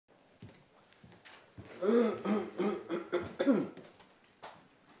I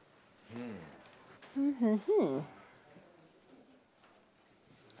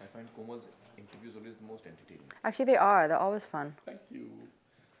find Komal's interviews always the most entertaining. Actually, they are. They're always fun. Thank you.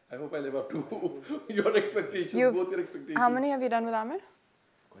 I hope I live up to your expectations, both your expectations. How many have you done with Aamir?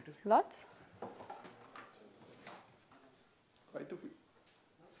 Quite a few. Lots? Quite a few.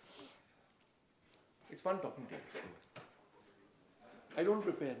 It's fun talking to you. I don't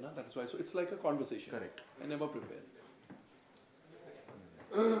prepare, na? That's why. So it's like a conversation. Correct. I never prepare.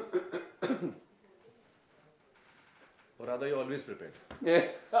 Or rather, you're always prepared. Yeah.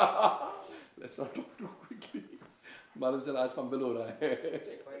 Let's not talk too quickly. मालूम चला आज fumble हो रहा है.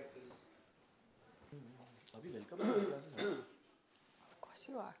 अभी welcome to the classes. Of course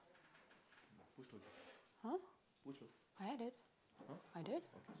you are. Huh? I did. Huh? I did.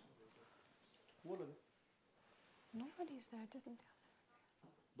 Okay. Who are Nobody's there. Just in there.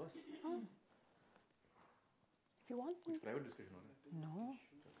 Bus. Huh? If you want. कुछ private discussion हो रहा है. No.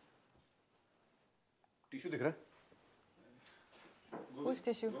 Tissue दिख रहा है? Whose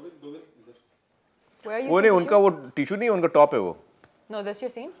tissue? Govind, Where are you? वो नहीं उनका वो tissue नहीं उनका top है वो. No, that's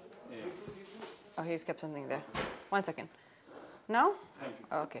your scene? Yeah. Oh, he's kept something there. 1 second. Now? Thank you.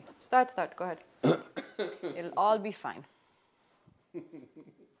 Okay. Start. Go ahead. It'll all be fine. And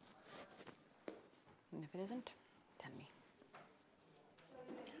if it isn't, tell me.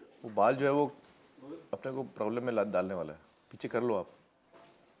 वो बाल जो है वो अपने को प्रॉब्लम में डालने वाला है. पीछे कर लो आप.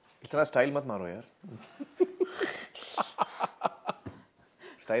 इतना स्टाइल मत मारो यार.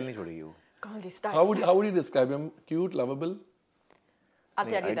 स्टाइल नहीं छोड़ेगी वो. Komal ji, start. How would you describe him? Cute, lovable? I'll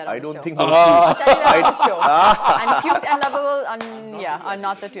tell you that on I the don't show. think I'll tell you that on the show. And cute and lovable are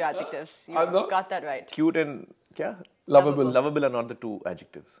not the two adjectives. You got that right. cute and क्या? Lovable are not the two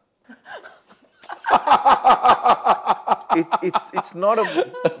adjectives. It's not a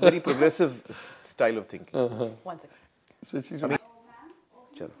very progressive style of thinking. 1 second.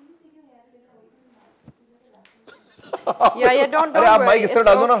 चलो. Yeah, don't अरे आप worry. Mic इस तरह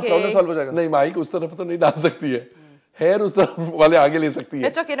डाल दो ना, okay. Problem solve हो जाएगा. नहीं माइक उस तरफ तो नहीं डाल सकती है. हेयर उस तरफ वाले आगे ले सकती है.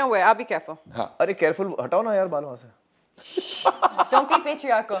 It's okay, don't worry. I'll be careful. हाँ. अरे केयरफुल हटाओ ना यार बाल वहाँ से. Don't be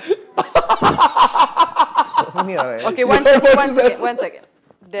patriarchal. नहीं आ रहा है. Okay, one second.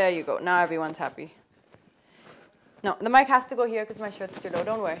 There you go. Now everyone's happy. No, the mic has to go here because my shirt's too low.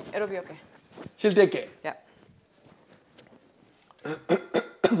 Don't worry. It'll be okay. She'll take care. Yeah.